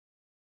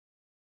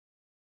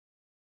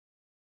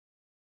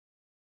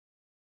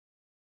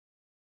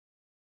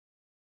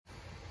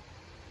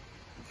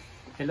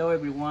Hello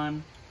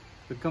everyone,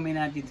 we're coming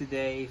at you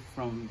today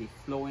from the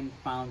Flowing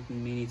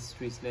Fountain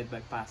Ministries led by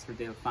Pastor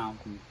Dale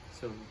Fountain.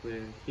 So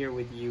we're here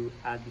with you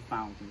at the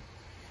fountain.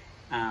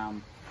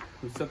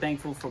 We're so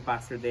thankful for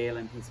Pastor Dale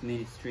and his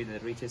ministry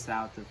that reaches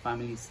out to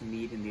families in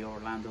need in the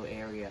Orlando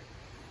area.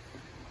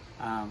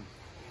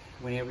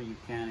 Whenever you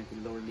can, if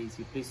the Lord leads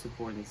you, please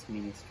support this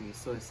ministry. It's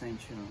so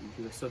essential.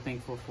 We're so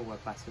thankful for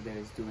what Pastor Dale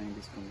is doing in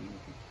this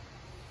community.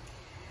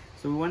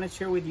 So we want to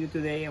share with you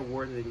today a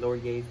word that the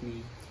Lord gave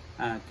me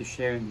to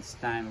share in this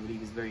time. I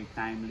believe it's very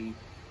timely,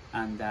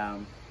 and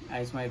I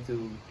just wanted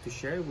to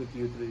share it with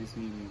you through this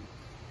medium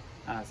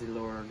as the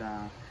Lord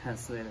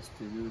has led us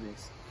to do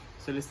this.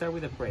 So let's start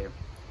with a prayer.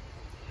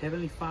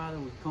 Heavenly Father,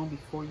 we come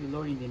before you,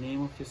 Lord, in the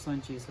name of your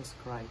Son, Jesus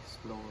Christ,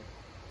 Lord,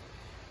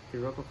 the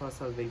rock of our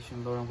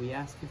salvation, Lord, and we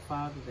ask you,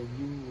 Father, that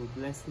you will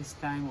bless this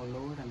time, O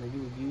Lord, and that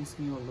you will use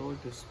me, O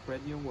Lord, to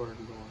spread your word,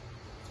 Lord.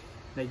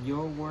 That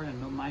your word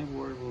and not my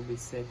word will be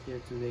said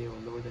here today, O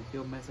Lord, that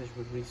your message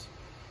will reach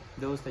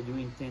those that you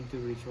intend to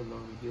reach, O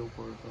Lord, with your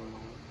word, O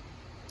Lord.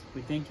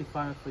 We thank you,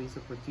 Father, for this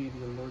opportunity,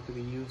 O Lord, to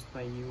be used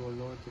by you, O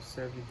Lord, to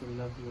serve you, to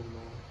love you, O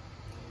Lord.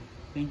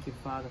 Thank you,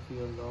 Father, for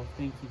your love.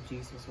 Thank you,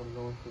 Jesus, O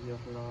Lord, for your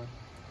blood.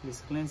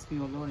 Please cleanse me,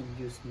 O Lord, and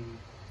use me.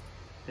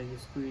 Let your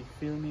Spirit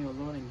fill me, O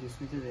Lord, and use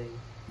me today.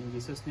 In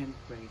Jesus' name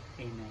we pray.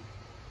 Amen.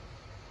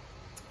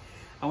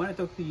 I want to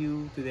talk to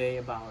you today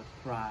about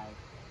pride.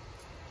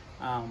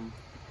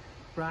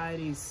 Pride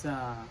is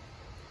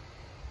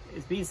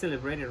it's being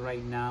celebrated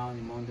right now in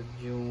the month of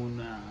June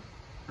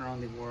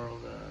around the world.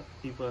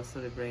 People are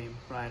celebrating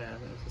Pride as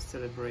a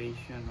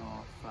celebration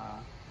of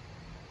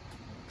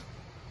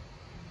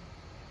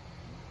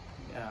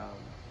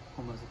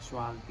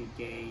homosexuality,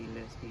 gay,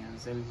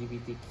 lesbians,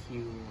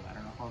 LGBTQ. I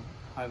don't know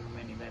however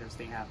many letters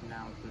they have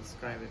now to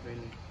describe it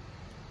really.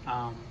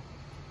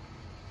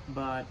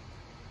 But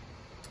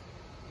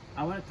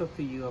I want to talk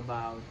to you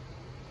about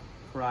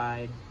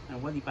pride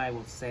and what the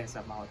Bible says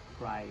about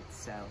pride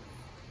itself.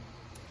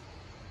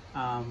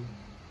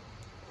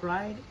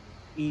 Pride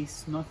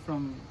is not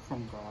from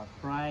God.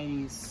 Pride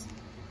is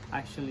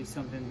actually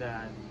something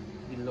that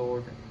the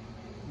Lord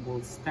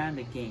will stand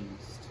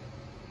against.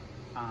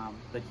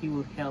 That he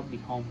will help the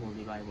humble,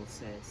 the Bible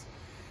says.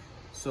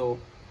 So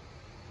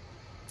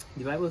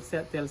the Bible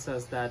tells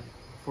us that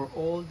for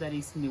all that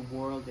is in the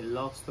world, the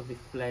lust of the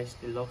flesh,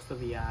 the lust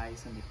of the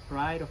eyes, and the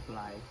pride of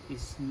life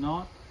is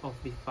not of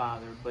the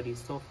Father, but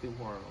is of the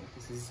world.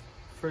 This is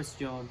 1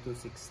 John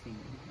 2:16.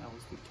 That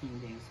was the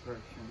King James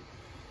version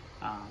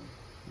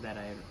that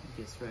I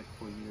just read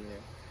for you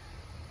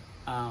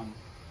there.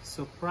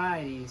 So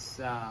pride is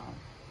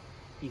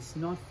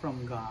not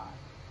from God.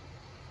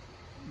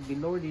 The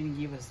Lord didn't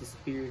give us the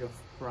spirit of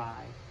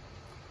pride.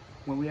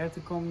 When we have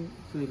to come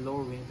to the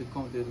Lord, we need to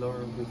come to the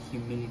Lord with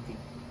humility.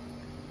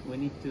 We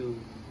need to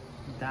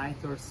die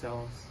to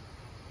ourselves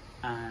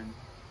and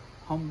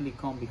humbly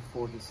come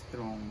before His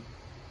throne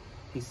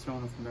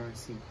of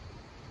mercy,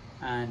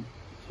 and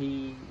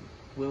He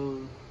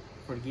will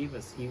forgive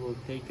us. He will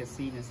take us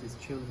in as His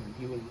children.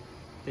 He will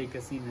take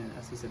us in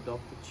as His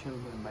adopted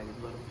children by the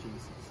blood of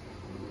Jesus.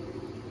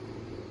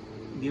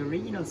 The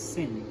original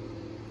sin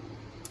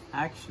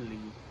actually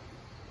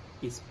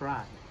is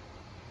pride.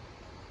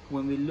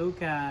 When we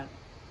look at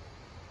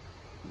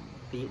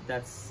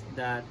that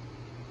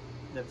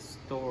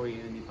story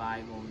in the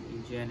Bible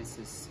in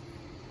Genesis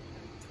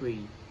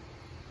 3,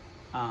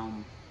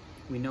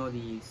 we know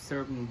the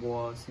serpent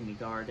was in the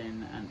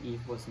garden and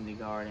Eve was in the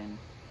garden,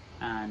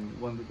 and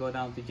when we go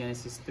down to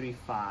Genesis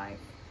 3:5,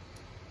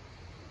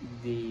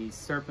 the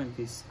serpent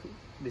is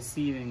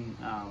deceiving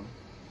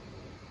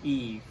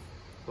Eve,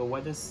 but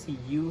what does he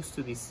use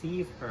to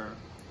deceive her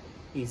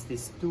is the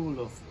stool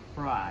of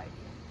pride.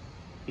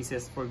 He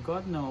says, "For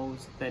God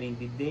knows that in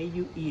the day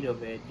you eat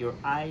of it, your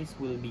eyes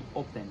will be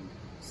opened,"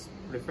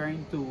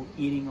 referring to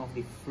eating of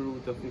the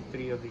fruit of the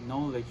tree of the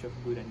knowledge of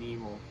good and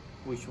evil,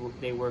 which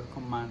they were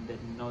commanded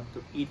not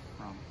to eat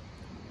from.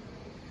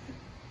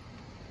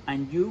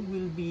 "And you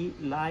will be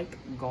like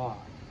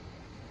God,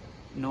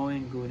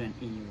 knowing good and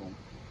evil."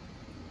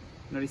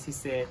 Notice he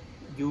said,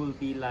 "You will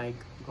be like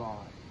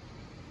God."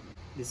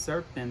 The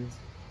serpent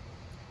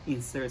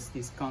inserts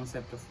this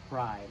concept of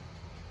pride.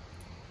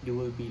 You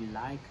will be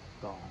like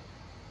God,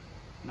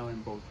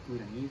 knowing both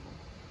good and evil.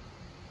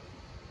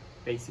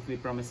 Basically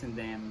promising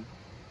them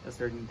a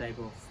certain type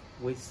of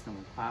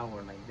wisdom,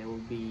 power, like they will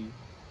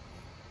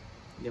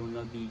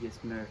not be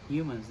just mere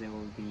humans, they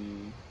will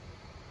be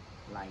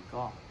like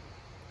God.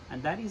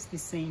 And that is the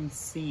same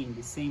sin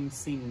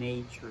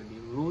nature,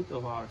 the root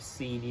of our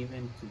sin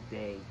even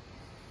today.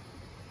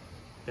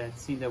 That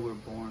sin that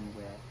we're born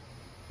with,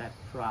 that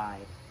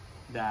pride,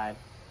 that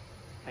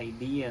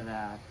idea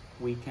that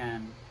we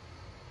can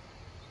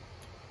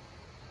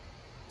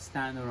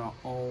stand on our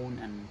own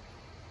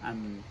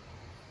and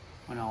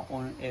on our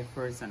own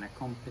efforts and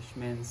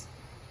accomplishments,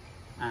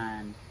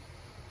 and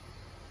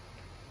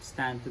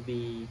stand to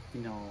be,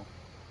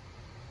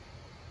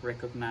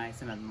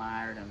 recognized and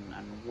admired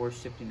and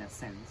worshipped in a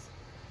sense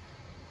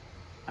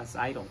as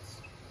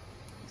idols.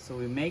 So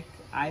we make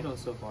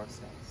idols of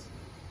ourselves.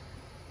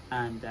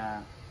 And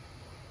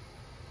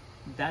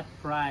that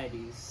pride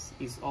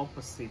is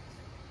opposite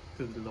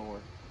to the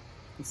Lord.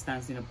 It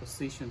stands in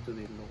opposition to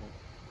the Lord.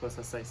 Because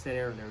as I said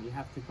earlier, you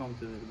have to come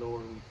to the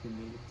Lord with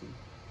humility.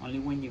 Only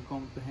when you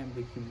come to Him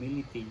with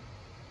humility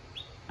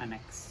and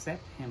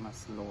accept Him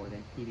as Lord,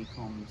 and He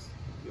becomes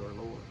your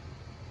Lord.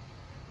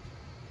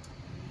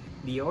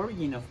 The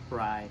origin of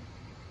pride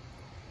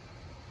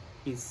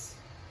is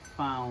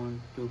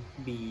found to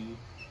be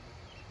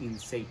in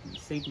Satan.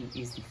 Satan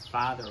is the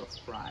father of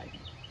pride.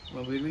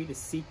 When we read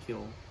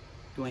Ezekiel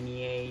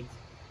 28,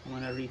 I'm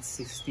going to read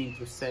 16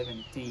 through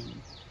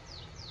 17.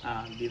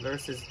 The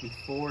verses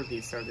before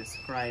this are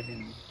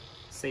describing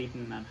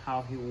Satan and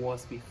how he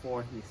was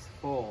before his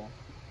fall,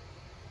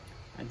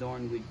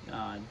 adorned with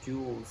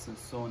jewels and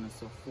so on and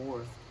so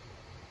forth.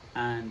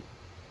 And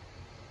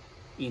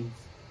in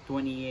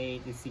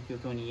Ezekiel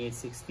 28,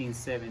 16,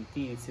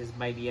 17, it says,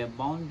 "By the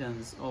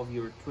abundance of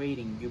your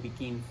trading you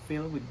became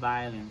filled with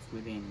violence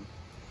within,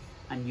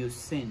 and you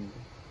sinned.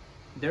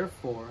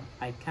 Therefore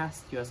I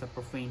cast you as a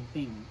profane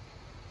thing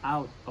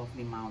out of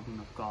the mountain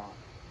of God,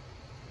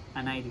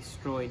 and I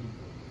destroyed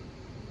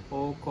you,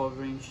 O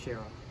covering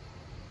cherub,"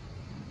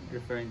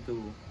 referring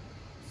to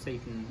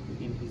Satan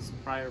in his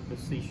prior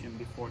position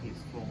before his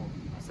fall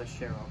as a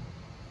cherub,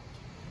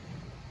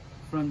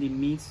 "from the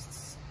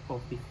midst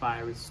of the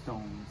fiery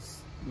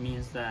stones."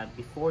 Means that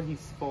before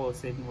his fall,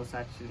 Satan was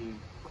actually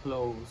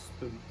close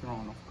to the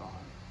throne of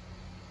God.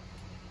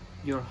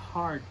 "Your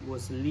heart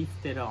was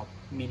lifted up,"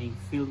 meaning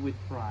filled with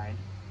pride,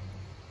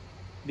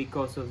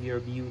 "because of your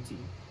beauty."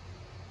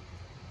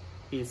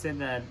 It said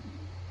that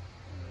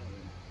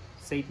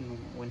Satan,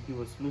 when he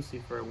was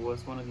Lucifer,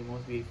 was one of the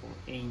most beautiful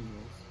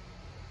angels.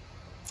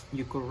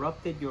 "You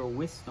corrupted your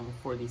wisdom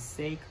for the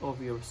sake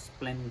of your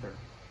splendor.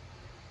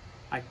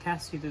 I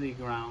cast you to the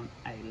ground,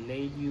 I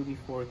laid you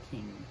before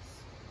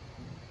kings,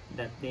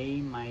 that they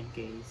might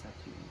gaze at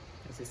you."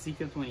 That's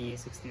Ezekiel 28,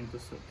 16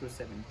 through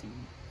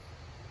 17.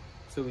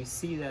 So we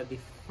see that the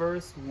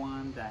first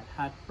one that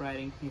had pride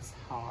in his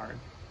heart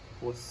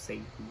was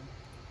Satan.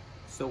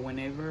 So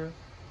whenever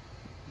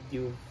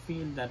you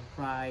feel that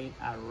pride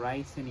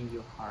arising in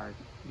your heart,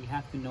 you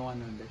have to know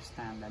and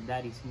understand that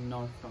that is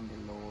not from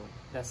the Lord.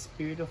 The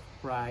spirit of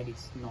pride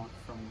is not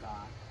from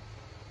God.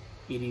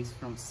 It is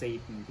from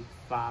Satan, the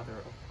father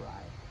of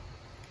pride.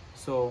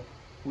 So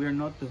we are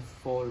not to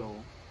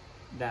follow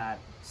that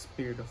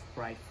spirit of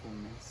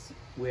pridefulness.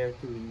 We are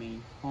to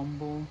remain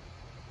humble,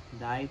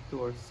 die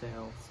to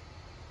ourselves,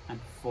 and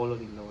follow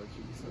the Lord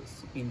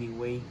Jesus in the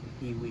way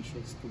He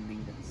wishes to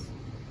lead us.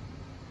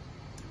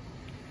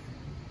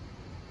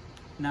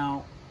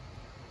 Now,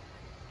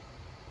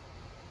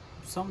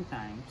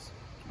 sometimes,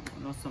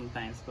 not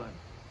sometimes, but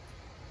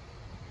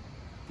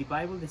the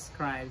Bible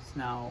describes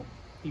now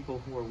people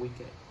who are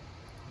wicked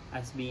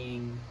as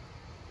being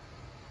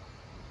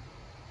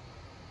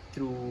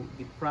through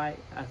the pride,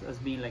 as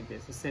being like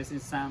this. It says in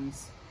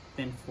Psalms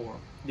 10:4,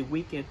 "The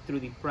wicked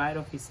through the pride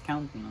of his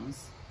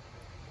countenance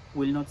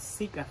will not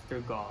seek after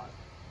God.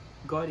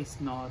 God is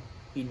not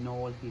in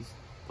all his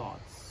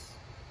thoughts."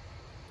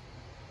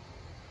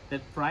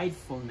 That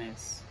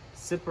pridefulness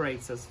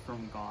separates us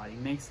from God. It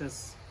makes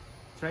us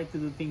try to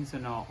do things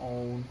on our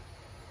own,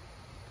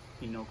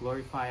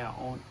 glorify our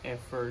own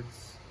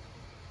efforts,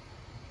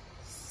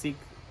 seek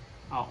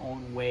our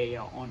own way,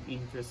 our own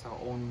interests, our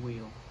own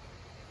will.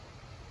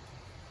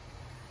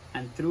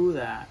 And through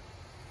that,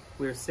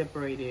 we're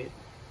separated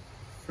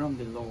from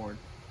the Lord.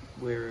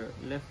 We're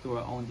left to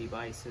our own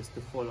devices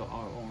to follow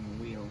our own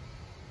will.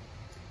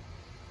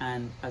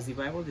 And as the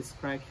Bible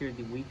describes here,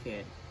 the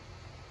wicked,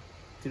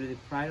 through the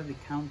pride of the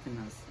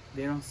countenance,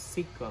 they don't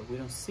seek God. We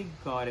don't seek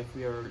God if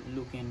we are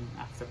looking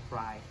after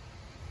pride,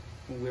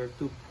 when we're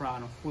too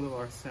proud and full of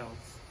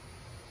ourselves.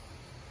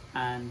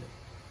 And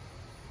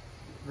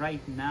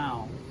right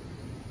now,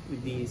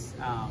 with this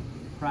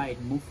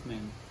pride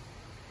movement,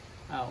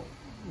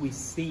 we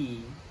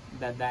see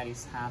that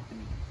is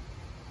happening.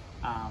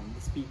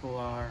 These people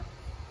are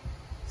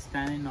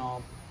standing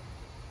up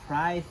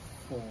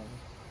prideful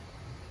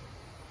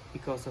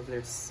because of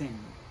their sin,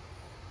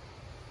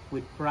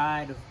 with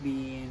pride of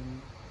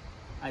being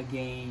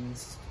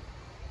against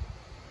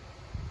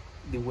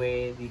the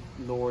way the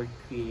Lord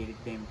created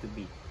them to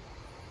be,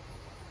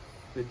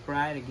 with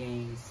pride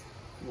against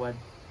what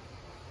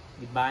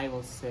the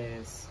Bible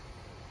says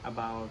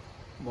about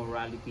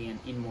morality and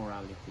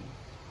immorality,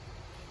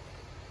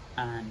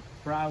 and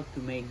proud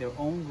to make their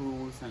own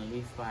rules and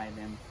live by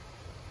them.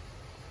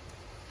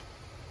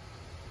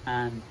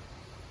 And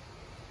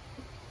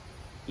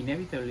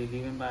inevitably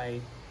living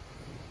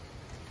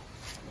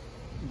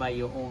by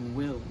your own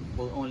will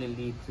only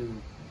lead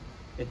to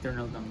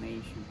eternal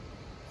damnation.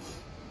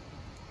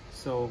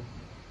 So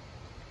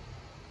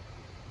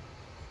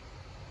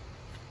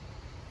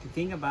the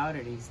thing about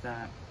it is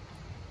that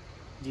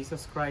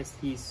Jesus Christ,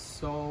 He is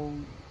so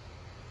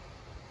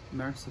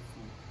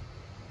merciful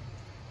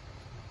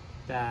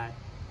that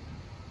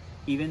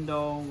even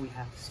though we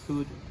have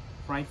stood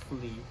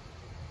pridefully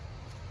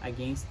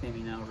against Him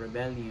in our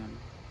rebellion,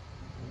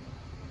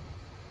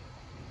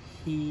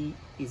 He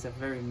is a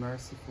very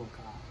merciful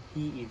God.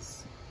 He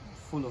is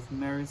full of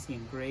mercy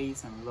and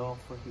grace and love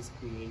for His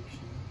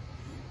creation.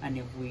 And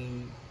if we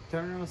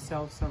turn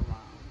ourselves around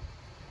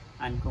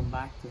and come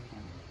back to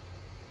Him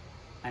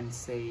and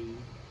say,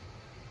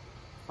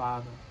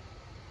 Father,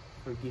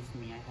 forgive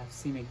me, I have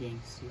sinned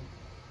against you.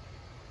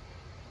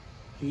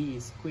 He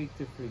is quick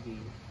to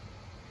forgive.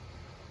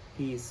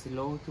 He is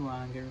slow to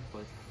anger,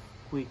 but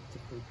quick to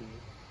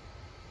forgive.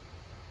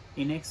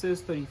 In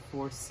Exodus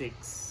 34,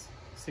 6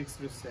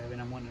 through 7,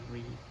 I'm going to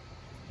read.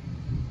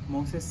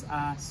 Moses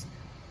asked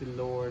the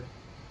Lord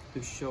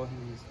to show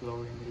him His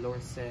glory, and the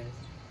Lord says,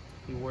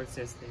 the word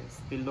says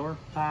this, the Lord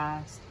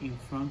passed in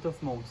front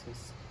of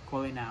Moses,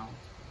 calling out,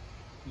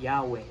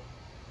 Yahweh,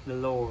 the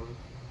Lord,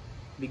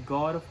 the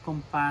God of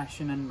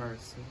compassion and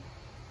mercy.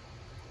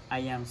 I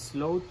am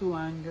slow to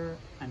anger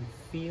and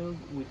filled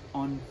with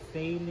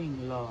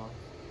unfailing love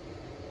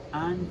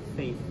and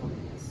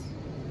faithfulness.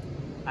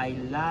 I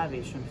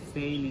lavish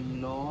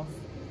unfailing love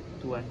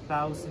to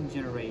 1,000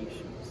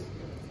 generations.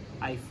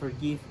 I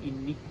forgive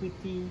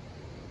iniquity,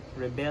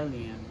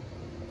 rebellion,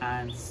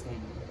 and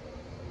sin.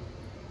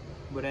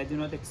 But I do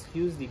not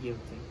excuse the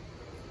guilty.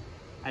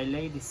 I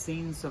lay the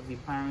sins of the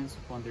parents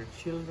upon their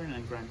children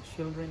and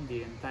grandchildren.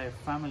 The entire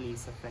family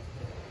is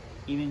affected,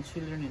 even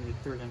children in the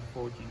third and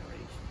fourth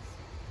generations.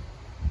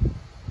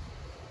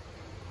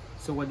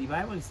 So what the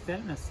Bible is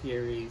telling us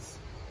here is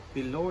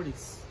the Lord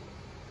is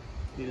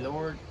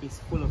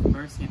full of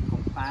mercy and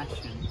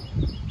compassion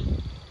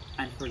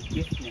and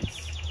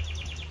forgiveness.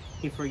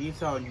 He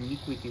forgives our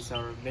iniquities,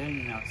 our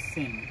rebellion, our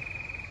sin.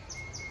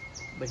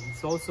 But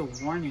He's also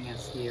warning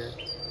us here.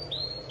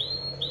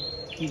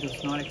 He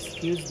does not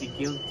excuse the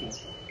guilty.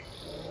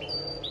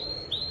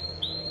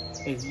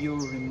 If you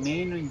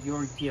remain on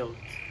your guilt,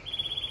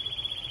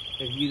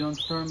 if you don't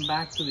turn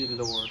back to the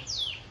Lord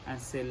and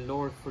say,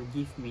 Lord,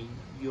 forgive me,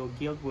 your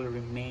guilt will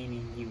remain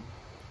in you.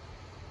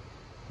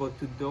 But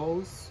to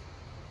those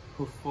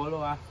who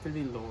follow after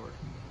the Lord,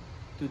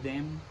 to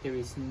them there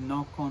is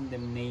no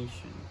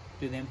condemnation.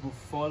 To them who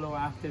follow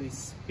after the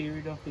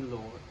Spirit of the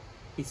Lord,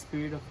 His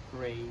Spirit of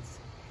grace,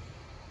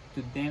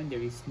 to them there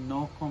is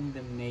no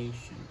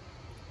condemnation.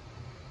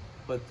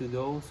 But to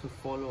those who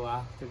follow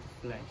after the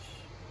flesh,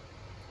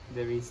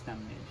 there is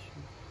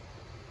damnation.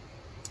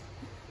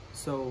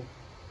 So,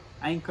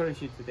 I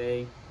encourage you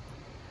today,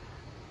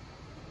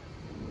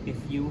 if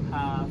you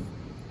have,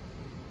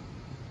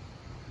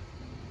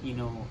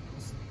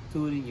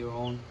 stood in your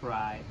own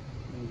pride,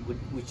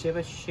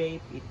 whichever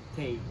shape it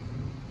takes,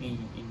 in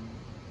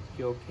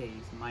your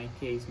case, my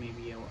case,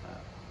 maybe a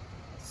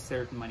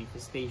certain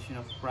manifestation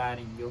of pride,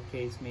 in your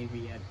case,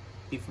 maybe a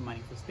different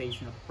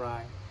manifestation of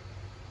pride.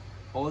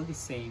 All the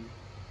same,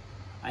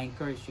 I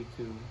encourage you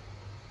to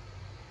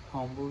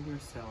humble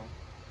yourself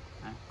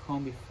and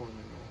come before the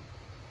Lord.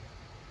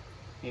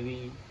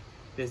 Maybe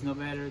there's no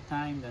better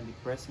time than the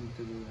present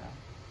to do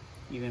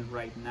that. Even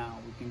right now,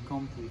 we can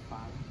come to the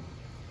Father.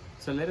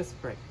 So let us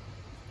pray.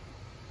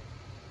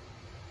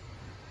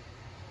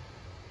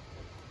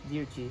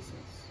 Dear Jesus,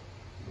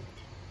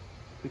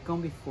 we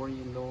come before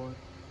you, Lord,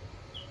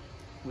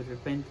 with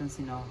repentance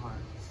in our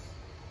hearts,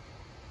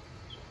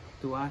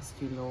 to ask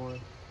you, Lord,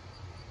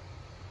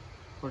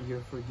 for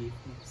your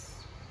forgiveness.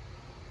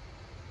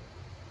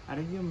 Out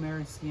of your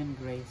mercy and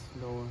grace,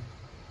 Lord,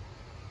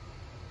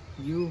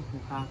 you who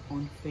have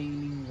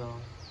unfailing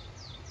love,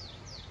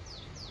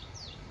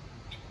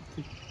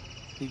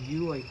 to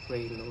you I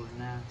pray, Lord,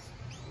 and ask,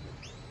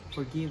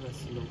 forgive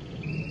us, Lord.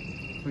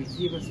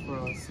 Forgive us for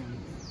our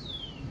sins.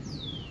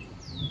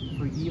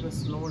 Forgive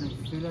us, Lord,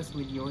 and fill us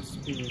with your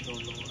Spirit, O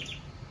Lord.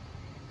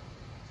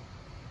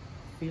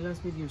 Fill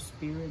us with your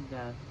Spirit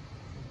that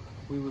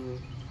we will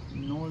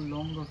no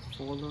longer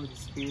follow the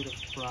spirit of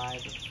pride,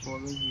 but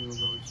follow you,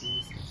 Lord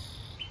Jesus.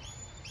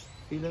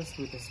 Fill us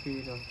with a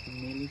spirit of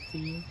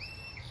humility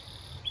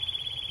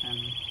and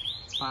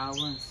power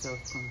and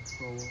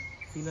self-control.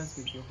 Fill us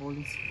with your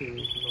Holy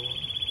Spirit, Lord.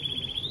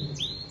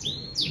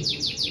 We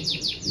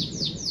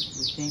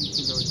thank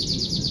you, Lord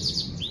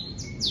Jesus.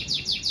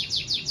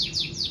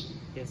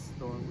 Yes,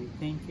 Lord, we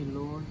thank you,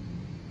 Lord,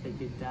 that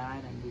you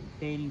died and you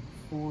paid in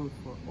full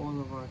for all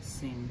of our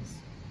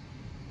sins.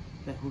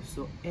 That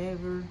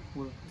whosoever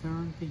will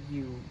turn to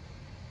you,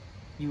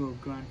 you will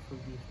grant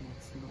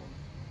forgiveness, Lord.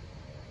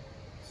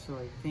 So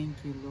I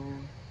thank you,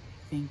 Lord.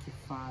 Thank you,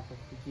 Father,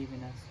 for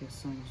giving us your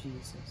Son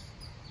Jesus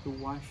to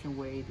wash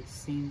away the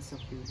sins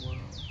of the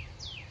world.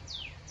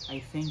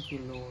 I thank you,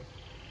 Lord.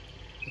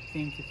 I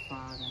thank you,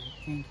 Father, and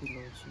I thank you,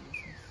 Lord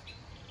Jesus.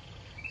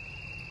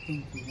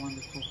 Thank you,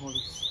 wonderful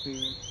Holy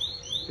Spirit,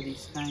 for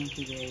this time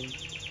today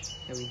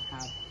that we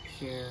have to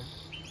share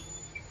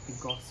the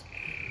gospel.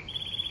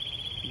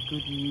 The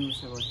good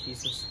news about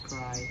Jesus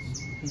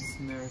Christ, His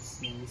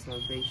mercy and the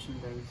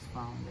salvation that is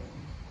found there.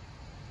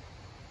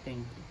 Thank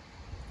you.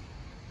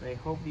 But I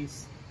hope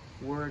this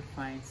word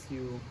finds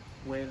you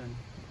well and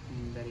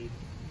that it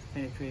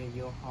penetrated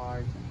your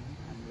heart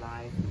and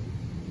life,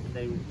 and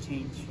that it will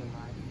change your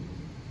life.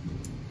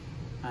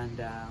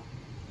 And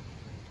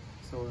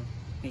so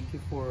thank you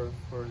for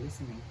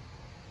listening.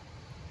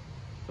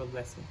 God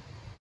bless you.